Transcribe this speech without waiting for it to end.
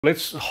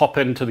Let's hop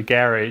into the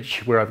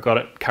garage where I've got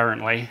it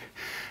currently,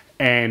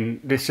 and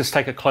let's just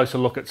take a closer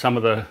look at some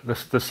of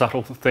the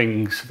subtle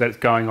things that's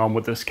going on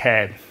with this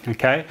cab,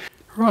 okay?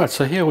 Right,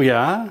 so here we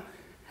are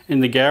in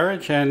the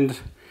garage, and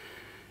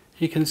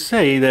you can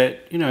see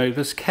that, you know,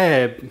 this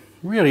cab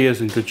really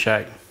is in good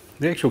shape.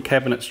 The actual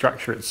cabinet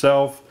structure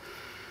itself,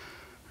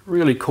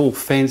 really cool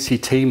fancy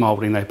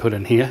T-molding they put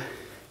in here.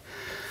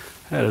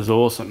 That is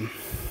awesome.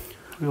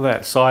 Look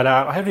at that side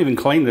art. I haven't even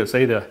cleaned this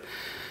either.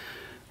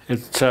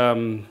 It's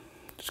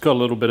got a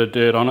little bit of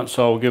dirt on it,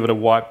 so I'll give it a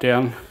wipe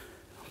down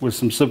with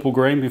some simple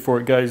green before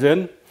it goes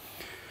in.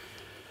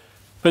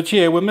 But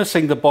yeah, we're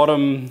missing the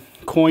bottom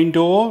coin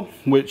door,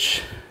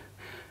 which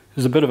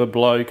is a bit of a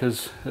blow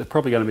because it's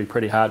probably going to be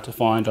pretty hard to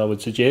find, I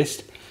would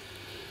suggest.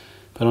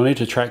 But I'll need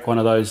to track one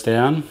of those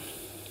down.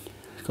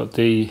 It's got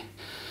the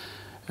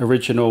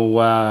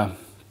original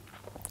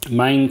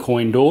main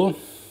coin door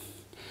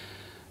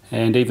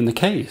and even the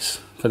keys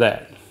for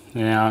that.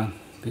 Now,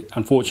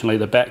 unfortunately,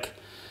 the back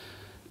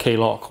key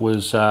lock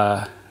was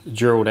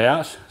drilled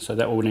out, so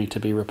that will need to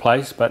be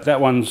replaced, but that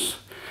one's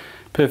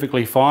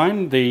perfectly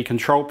fine. The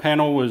control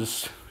panel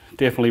was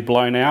definitely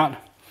blown out,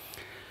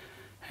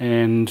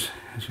 and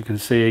as you can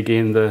see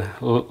again, the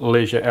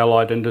Leisure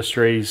Allied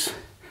Industries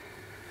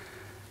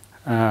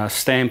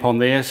stamp on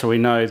there, so we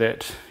know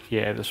that,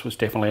 yeah, this was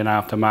definitely an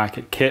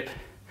aftermarket kit.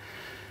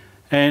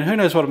 And who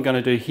knows what I'm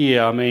going to do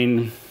here. I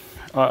mean,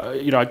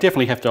 you know, I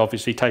definitely have to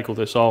obviously take all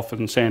this off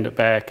and sand it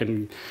back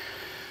and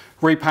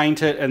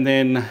repaint it, and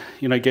then,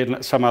 you know,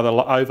 get some other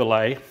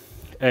overlay.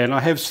 And I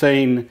have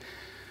seen,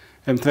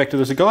 in fact,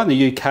 there's a guy in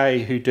the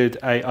UK who did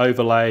a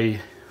overlay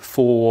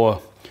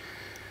for,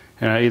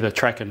 you know, either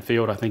track and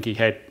field, I think he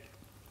had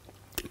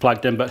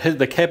plugged in, but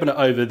the cabinet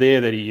over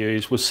there that he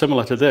used was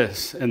similar to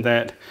this in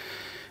that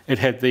it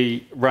had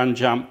the run,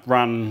 jump,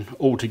 run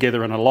all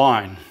together in a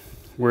line,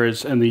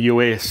 whereas in the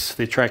US,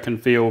 the track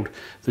and field,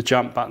 the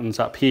jump button's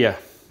up here.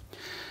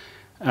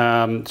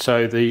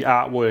 So the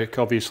artwork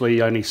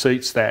obviously only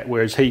suits that,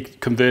 whereas he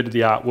converted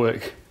the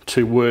artwork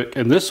to work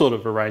in this sort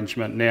of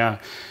arrangement. Now,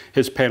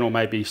 his panel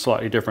may be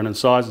slightly different in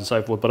size and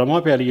so forth, but I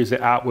might be able to use the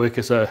artwork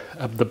as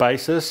the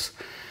basis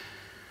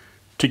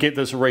to get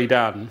this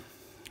redone.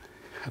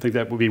 I think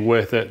that would be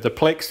worth it. The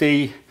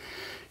plexi,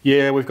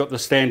 yeah, we've got the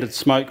standard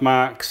smoke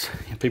marks,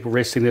 people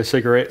resting their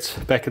cigarettes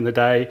back in the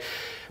day.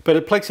 But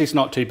the plexi's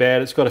not too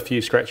bad. It's got a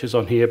few scratches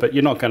on here, but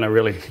you're not going to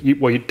really,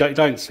 well, you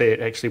don't see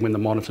it actually when the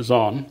monitor's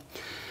on.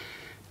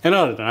 And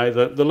I don't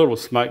know, the little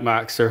smoke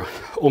marks are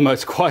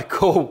almost quite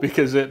cool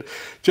because it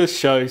just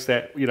shows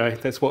that, you know,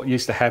 that's what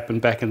used to happen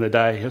back in the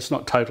day. It's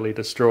not totally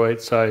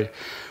destroyed, so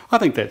I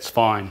think that's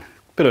fine.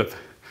 Bit of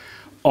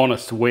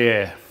honest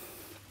wear.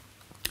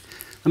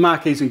 The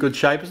marquee's in good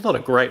shape. It's not a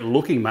great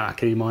looking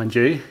marquee, mind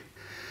you.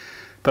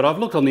 But I've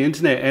looked on the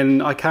internet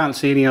and I can't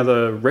see any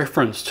other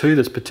reference to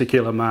this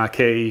particular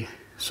marquee.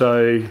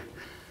 So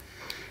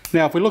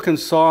now if we look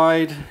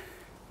inside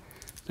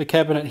the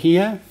cabinet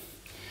here,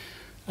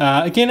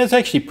 again, it's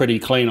actually pretty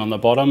clean on the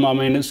bottom. I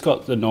mean, it's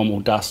got the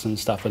normal dust and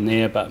stuff in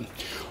there, but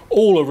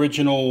all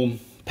original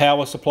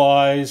power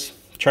supplies,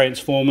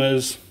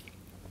 transformers,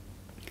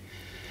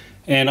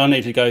 and I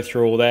need to go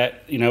through all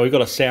that. You know, we've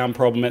got a sound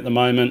problem at the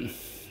moment.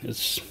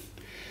 It's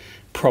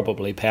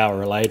probably power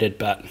related,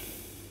 but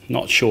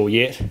not sure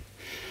yet.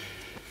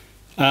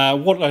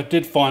 What I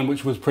did find,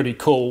 which was pretty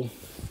cool,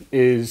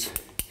 is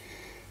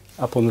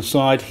up on the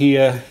side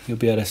here, you'll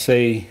be able to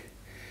see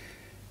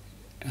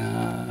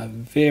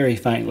very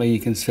faintly, you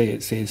can see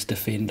it says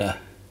Defender,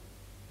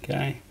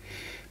 okay,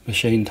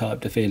 machine type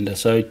Defender.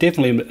 So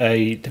definitely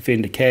a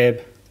Defender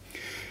cab.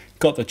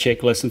 Got the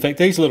checklist. In fact,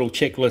 these little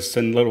checklists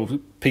and little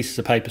pieces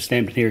of paper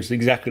stamped in here is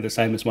exactly the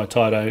same as my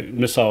Taito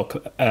Missile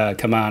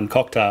Command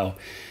Cocktail,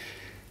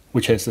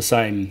 which has the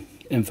same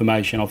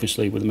information,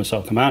 obviously with the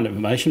Missile Command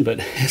information, but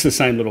it's the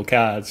same little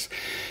cards.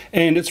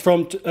 And it's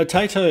from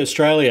Taito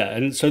Australia,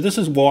 and so this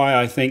is why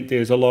I think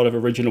there's a lot of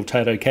original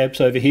Taito cabs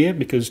over here,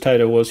 because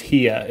Taito was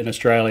here in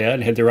Australia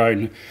and had their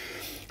own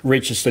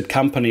registered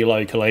company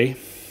locally,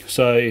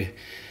 so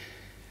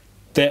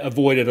that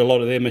avoided a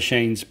lot of their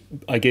machines,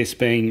 I guess,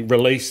 being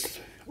released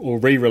or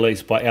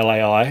re-released by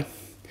LAI.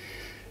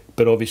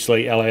 But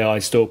obviously LAI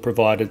still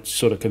provided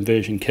sort of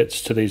conversion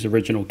kits to these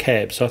original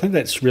cabs, so I think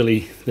that's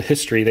really the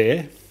history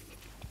there.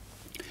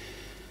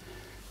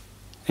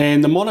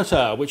 And the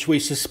monitor, which we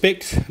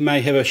suspect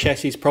may have a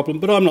chassis problem,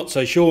 but I'm not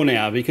so sure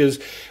now,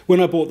 because when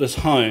I bought this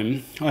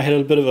home, I had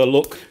a bit of a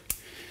look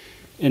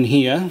in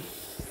here,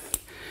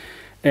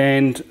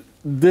 and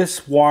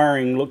this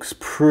wiring looks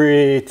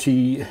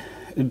pretty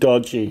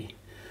dodgy.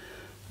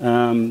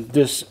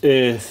 This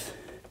earth,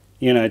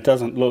 you know,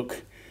 doesn't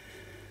look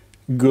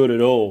good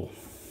at all.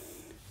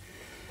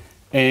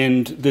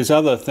 And there's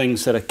other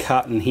things that are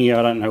cut in here,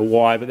 I don't know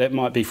why, but that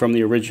might be from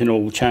the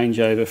original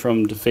changeover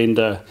from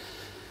Defender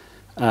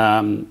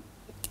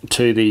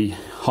to the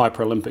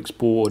Hyper Olympics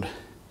board.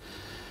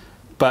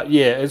 But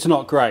yeah, it's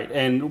not great.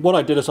 And what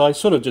I did is I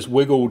sort of just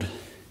wiggled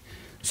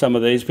some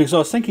of these because I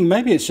was thinking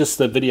maybe it's just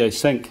the video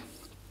sync.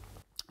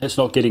 It's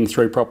not getting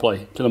through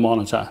properly to the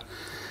monitor.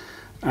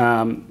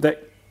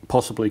 that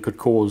possibly could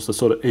cause the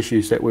sort of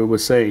issues that we were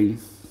seeing.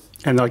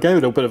 And I gave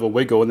it a bit of a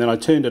wiggle, and then I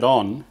turned it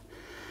on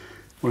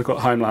when I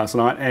got home last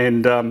night,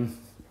 and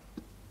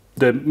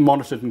the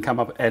monitor didn't come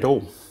up at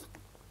all.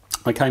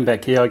 I came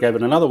back here, I gave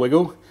it another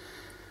wiggle,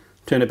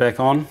 turned it back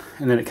on,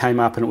 and then it came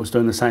up and it was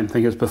doing the same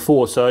thing as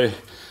before. So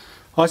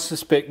I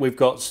suspect we've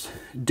got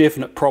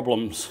definite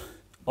problems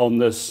on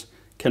this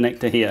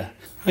connector here.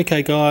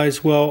 Okay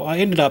guys, well I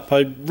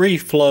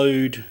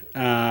reflowed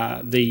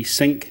the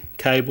sync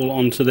cable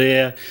onto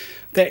there.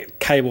 That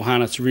cable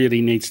harness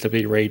really needs to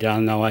be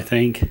redone though, I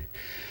think.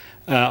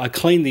 I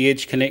cleaned the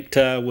edge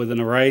connector with an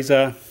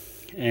eraser,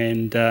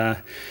 and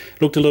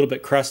looked a little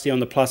bit crusty on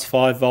the plus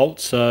 5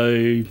 volts, so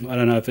I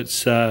don't know if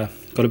it's got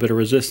a bit of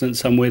resistance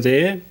somewhere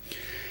there.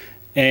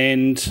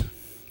 And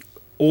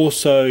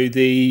also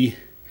the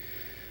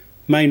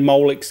main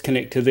Molex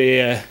connector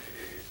there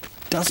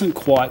doesn't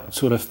quite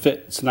sort of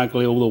fit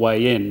snugly all the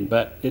way in,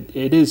 but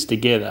it is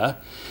together.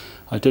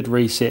 I did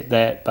reset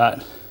that,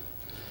 but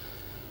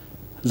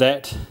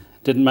that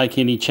didn't make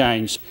any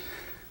change.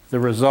 The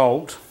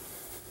result,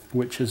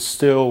 which is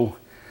still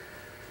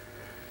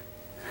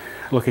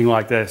looking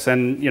like this,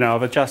 and you know,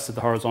 I've adjusted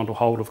the horizontal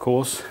hold of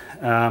course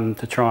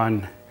to try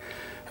and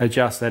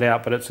adjust that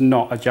out, but it's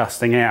not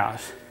adjusting out.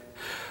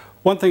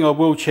 One thing I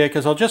will check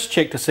is I'll just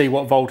check to see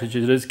what voltage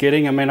it is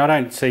getting. I mean, I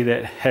don't see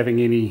that having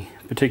any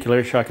particular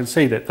issue. I can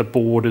see that the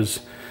board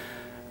is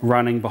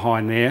running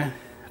behind there,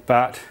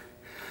 but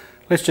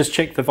let's just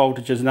check the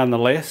voltages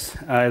nonetheless.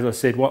 As I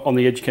said, on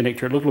the edge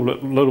connector, it looked a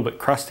little bit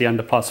crusty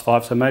under plus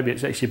 5, so maybe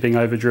it's actually being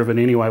overdriven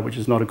anyway, which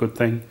is not a good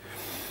thing.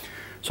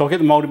 So I'll get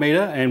the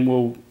multimeter and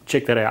we'll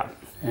check that out.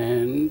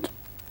 And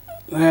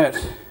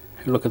that,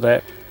 look at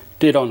that,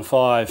 dead on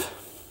 5.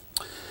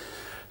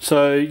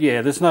 So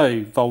yeah, there's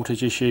no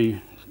voltage issue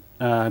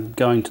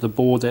going to the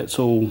board. That's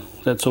all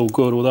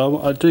good. Although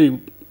I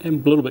am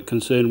a little bit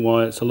concerned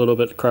why it's a little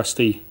bit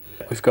crusty.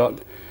 We've got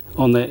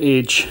on that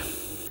edge.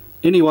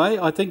 Anyway,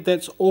 I think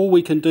that's all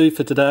we can do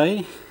for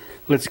today.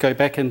 Let's go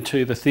back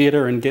into the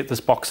theatre and get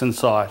this box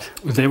inside.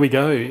 There we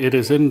go. It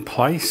is in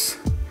place,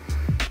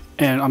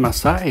 and I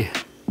must say,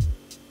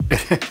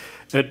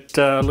 it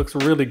looks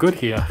really good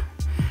here.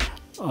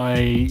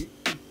 I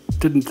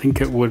didn't think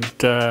it would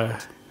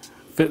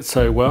fit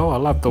so well. I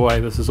love the way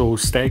this is all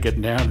staggered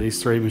now,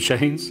 these 3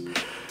 machines.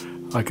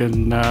 I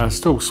can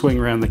still swing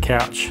around the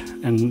couch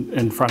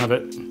in front of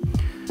it.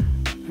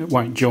 It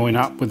won't join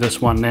up with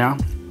this one now,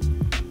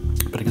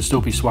 but it can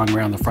still be swung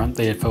around the front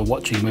there for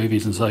watching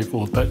movies and so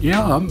forth. But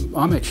yeah,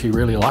 I'm actually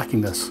really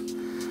liking this.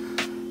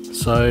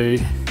 So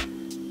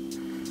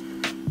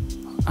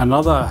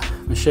another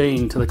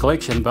machine to the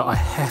collection, but I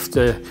have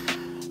to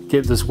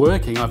get this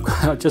working.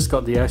 I've just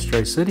got the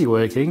Astro City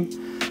working.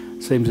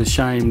 Seems a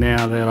shame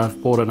now that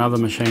I've bought another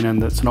machine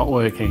and that's not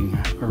working.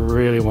 I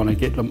really want to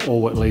get them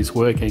all at least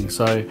working,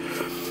 so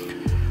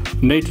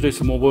need to do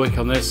some more work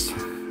on this,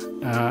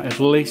 at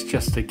least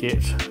just to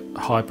get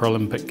Hyper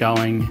Olympic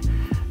going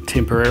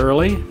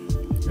temporarily,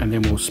 and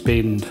then we'll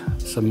spend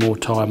some more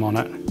time on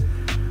it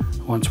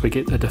once we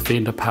get the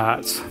Defender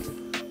parts.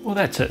 Well,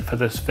 that's it for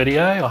this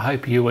video. I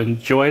hope you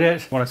enjoyed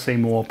it. Want to see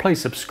more, please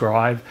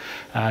subscribe,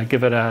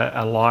 give it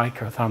a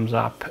like or a thumbs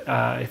up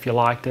if you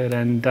liked it,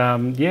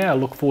 and yeah, I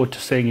look forward to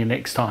seeing you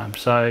next time.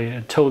 So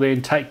until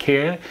then, take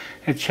care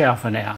and ciao for now.